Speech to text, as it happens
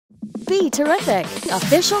BeTerrific,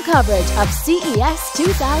 official coverage of CES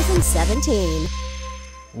 2017.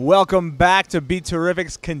 Welcome back to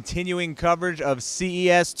BeTerrific's continuing coverage of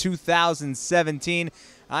CES 2017.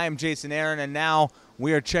 I am Jason Aron, and now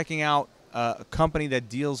we are checking out a company that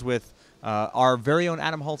deals with our very own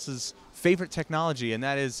Adam Holtz's favorite technology, and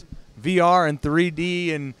that is VR and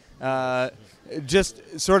 3D and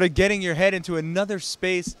just sort of getting your head into another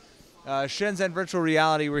space. Shenzhen Virtual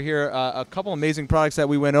Reality. We're here. A couple amazing products that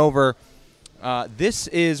we went over. We're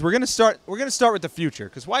gonna start with the future,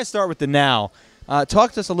 because why start with the now?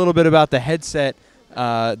 Talk to us a little bit about the headset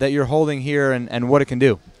that you're holding here and what it can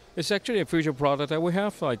do. It's actually a future product that we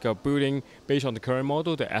have, like a building based on the current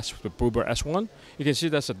model, the Blubur S1. You can see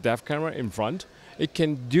there's a depth camera in front. It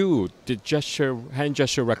can do the hand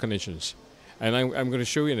gesture recognitions. And I'm going to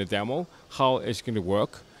show you in a demo how it's going to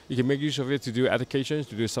work. You can make use of it to do applications,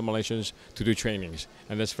 to do simulations, to do trainings.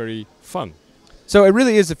 And that's very fun. So it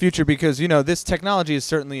really is the future, because, you know, this technology has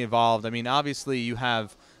certainly evolved. I mean, obviously you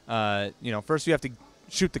have, first you have to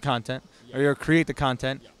shoot the content, or create the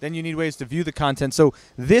content. Then you need ways to view the content. So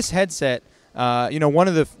this headset, one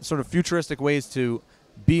of the sort of futuristic ways to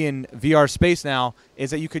be in VR space now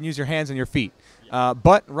is that you can use your hands and your feet.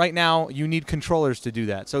 But right now you need controllers to do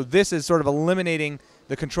that. So this is sort of eliminating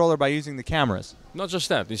the controller by using the cameras. Not just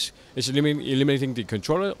that, it's eliminating the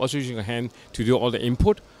controller, also using a hand to do all the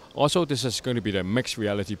input. Also, this is going to be the mixed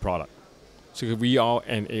reality product. So VR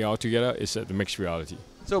and AR together is the mixed reality.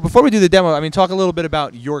 So before we do the demo, I mean, talk a little bit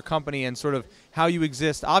about your company and sort of how you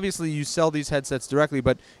exist. Obviously, you sell these headsets directly,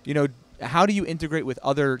 but, you know, how do you integrate with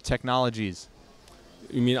other technologies?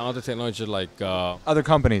 You mean other technologies like... other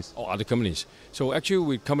companies. Oh, other companies. So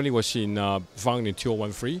actually, the company was founded in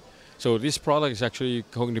 2013. So this product is actually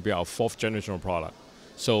going to be our 4th generation product.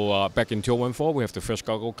 So back in 2014, we have the first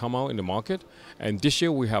goggle come out in the market. And this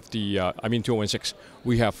year we have 2016,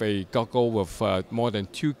 we have a goggle with more than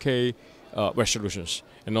 2K resolutions,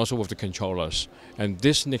 and also with the controllers. And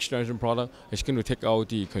this next generation product is going to take out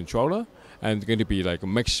the controller and going to be like a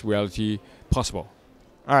mixed reality possible.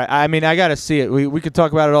 All right, I mean, I got to see it. We could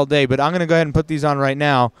talk about it all day, but I'm going to go ahead and put these on right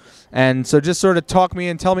now. And so just sort of talk me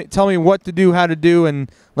and tell me what to do, how to do, and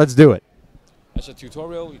let's do it. As a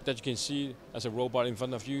tutorial that you can see as a robot in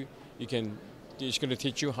front of you, it's going to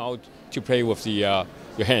teach you how to play with your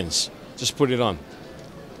hands. Just put it on.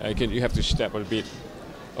 You have to step a bit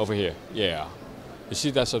over here. Yeah. You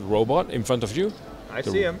see that's a robot in front of you? I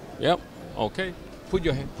see him. Yep. Okay. Put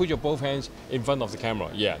your both hands in front of the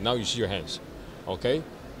camera. Yeah, now you see your hands. Okay,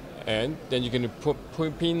 and then you're going to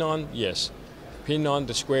put pin on. Yes, pin on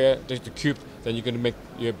the square, the cube. Then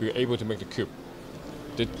you'll be able to make the cube.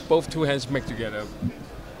 Both two hands make together.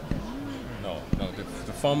 No, the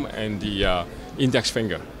thumb and the index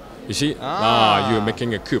finger. You see? You're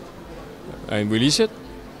making a cube. And release it.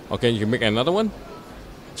 Okay, you can make another one,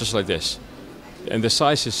 just like this. And the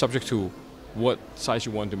size is subject to what size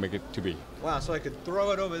you want to make it to be. Wow, so I could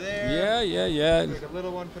throw it over there. Yeah. Make a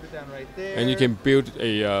little one, put it down right there. And you can build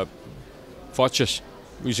a fortress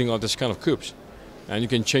using all this kind of cubes, and you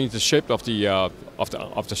can change the shape of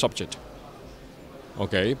the subject.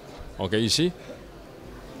 Okay, you see.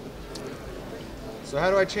 So how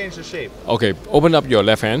do I change the shape? Okay, open up your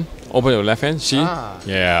left hand. Open your left hand. See?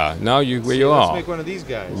 Yeah. Now you are. Let's make one of these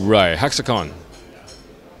guys. Right, hexagon.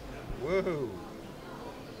 Whoa.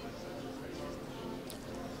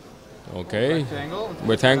 Okay.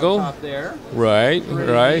 Rectangle. Top there. Right.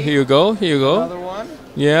 Here you go. Another one.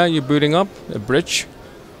 Yeah, you're building up a bridge.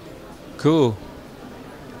 Cool.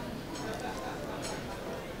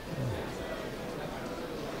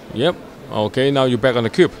 Yep. Okay, now you're back on the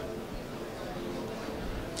cube.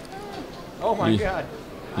 Oh my God.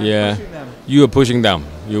 Yeah. You are pushing them.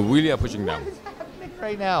 You really are pushing them. What is happening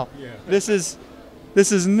right now? Yeah. This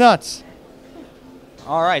is nuts.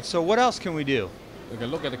 All right. So what else can we do? Okay,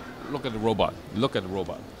 look at the robot. Look at the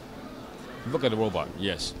robot.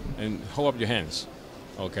 Yes, and hold up your hands.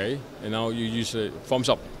 Okay, and now you use the thumbs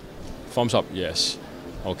up. Thumbs up. Yes.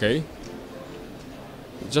 Okay.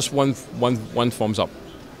 Just one thumbs up.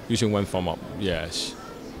 Using one thumb up. Yes.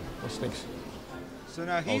 What's next? So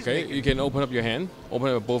now he's okay. You can open up your hand.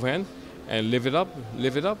 Open up both hands and lift it up.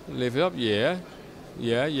 Lift it up. Lift it up. Yeah.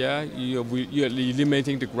 You're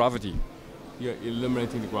eliminating the gravity. You're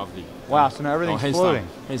eliminating the gravity. Wow, so now everything's floating.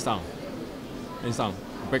 Hands down. Hands down.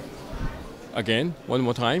 Back. Again, one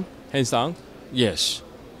more time. Hands down. Yes.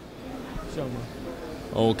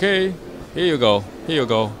 Okay. Here you go.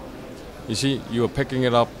 You see, you are picking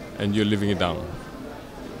it up and you're leaving it down.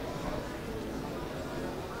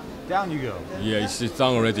 Down you go. Yeah, it's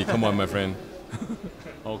down already. Come on, my friend.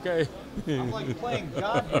 Okay. I'm like playing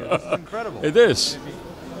God here. This is incredible. It is.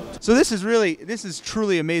 So this is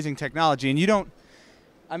truly amazing technology, and you don't.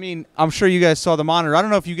 I mean, I'm sure you guys saw the monitor. I don't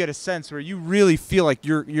know if you get a sense where you really feel like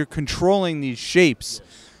you're controlling these shapes.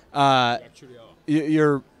 Yes. Actually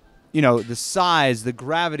are. You're, the size, the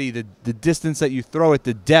gravity, the distance that you throw it,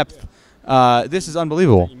 the depth. This is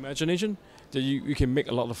unbelievable. The imagination that you can make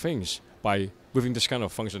a lot of things within this kind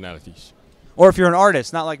of functionalities. Or if you're an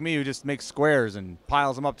artist, not like me who just makes squares and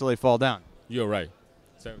piles them up till they fall down. You're right.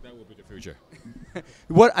 So that will be the future.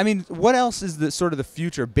 What else is the sort of the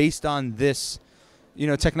future based on this,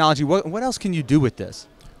 technology? What else can you do with this?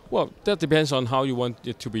 Well, that depends on how you want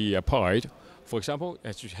it to be applied. For example,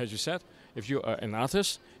 as you said, if you are an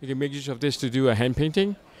artist, you can make use of this to do a hand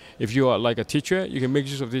painting. If you are like a teacher, you can make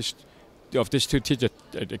use of this to teach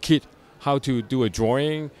a kid how to do a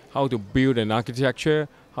drawing, how to build an architecture,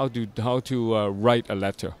 how to write a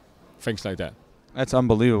letter, things like that. That's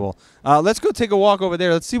unbelievable. Let's go take a walk over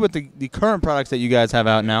there. Let's see what the current products that you guys have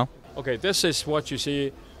out now. Okay, this is what you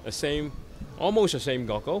see, almost the same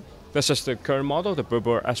goggle. This is the current model, the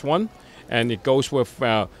Blubur S1, and it goes with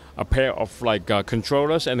a pair of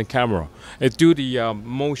controllers and a camera. It do the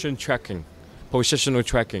motion tracking, positional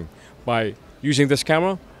tracking by using this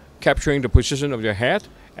camera, capturing the position of your head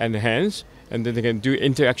and the hands, and then they can do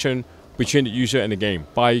interaction between the user and the game.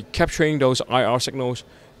 By capturing those IR signals,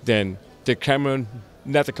 then the camera,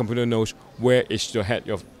 let the computer knows where is your head,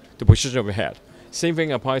 the position of your head. Same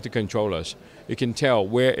thing applies to controllers. You can tell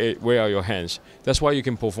where are your hands. That's why you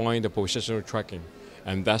can provide the positional tracking,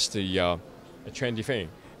 and that's the a trendy thing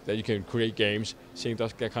that you can create games, seeing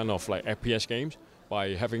that kind of like FPS games by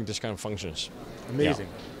having this kind of functions. Amazing.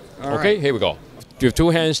 Yeah. Okay, here we go. With two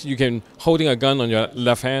hands, you can holding a gun on your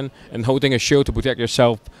left hand and holding a shield to protect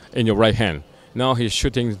yourself in your right hand. Now he's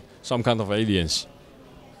shooting some kind of aliens.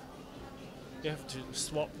 You have to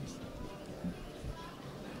swap.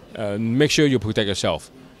 Make sure you protect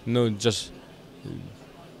yourself. No, just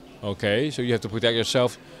okay. So you have to protect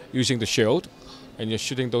yourself using the shield, and you're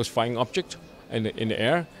shooting those flying objects in the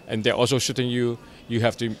air, and they're also shooting you. You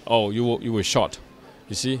have to. Oh, you were shot.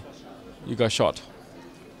 You see, you got shot.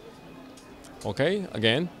 Okay,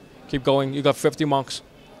 again, keep going. You got 50 marks.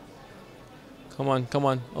 Come on, come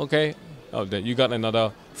on. Okay. Oh, then you got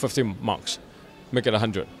another 50 marks. Make it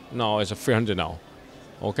 100. Now it's a 300 now.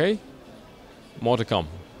 Okay. More to come.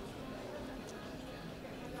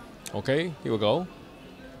 Okay, here we go.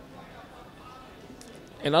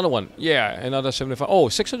 Another one. Yeah, another 75. Oh,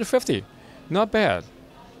 650. Not bad.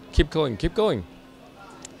 Keep going, keep going.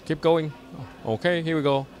 Keep going. Okay, here we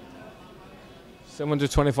go.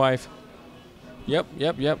 725.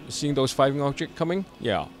 Yep. Seeing those fighting objects coming?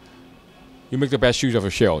 Yeah. You make the best use of a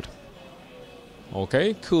shield.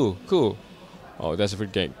 Okay, cool. Oh, that's a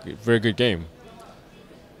good game. Very good game.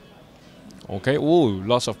 Okay, ooh,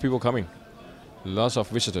 lots of people coming. Lots of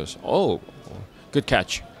visitors. Oh, good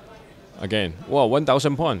catch. Again. Wow,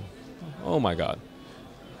 1,000 points. Oh my god.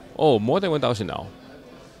 Oh, more than 1,000 now.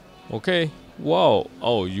 Okay. Wow.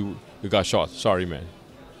 Oh, you got shot. Sorry, man.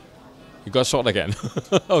 You got shot again.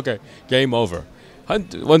 Okay, game over.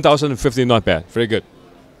 1,050, not bad. Very good.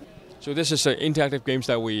 So this is interactive games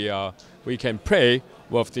that we can play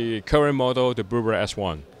with the current model, the Blubur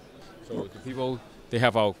S1. So the people, they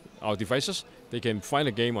have our devices. They can find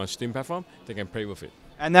a game on Steam platform. They can play with it.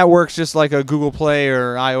 And that works just like a Google Play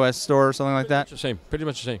or iOS store or something like that? Pretty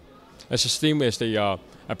much the same. As Steam is a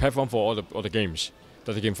platform for all the games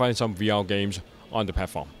that they can find some VR games on the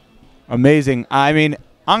platform. Amazing. I mean,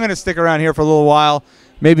 I'm going to stick around here for a little while,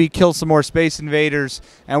 maybe kill some more Space Invaders,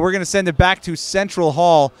 and we're going to send it back to Central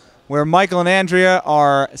Hall where Michael and Andrea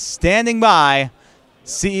are standing by.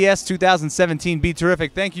 CES 2017,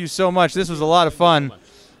 BeTerrific. Thank you so much. This was a lot of fun.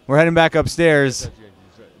 We're heading back upstairs.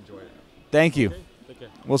 Thank you.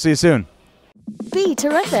 We'll see you soon.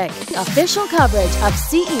 BeTerrific, official coverage of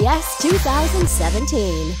CES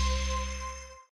 2017.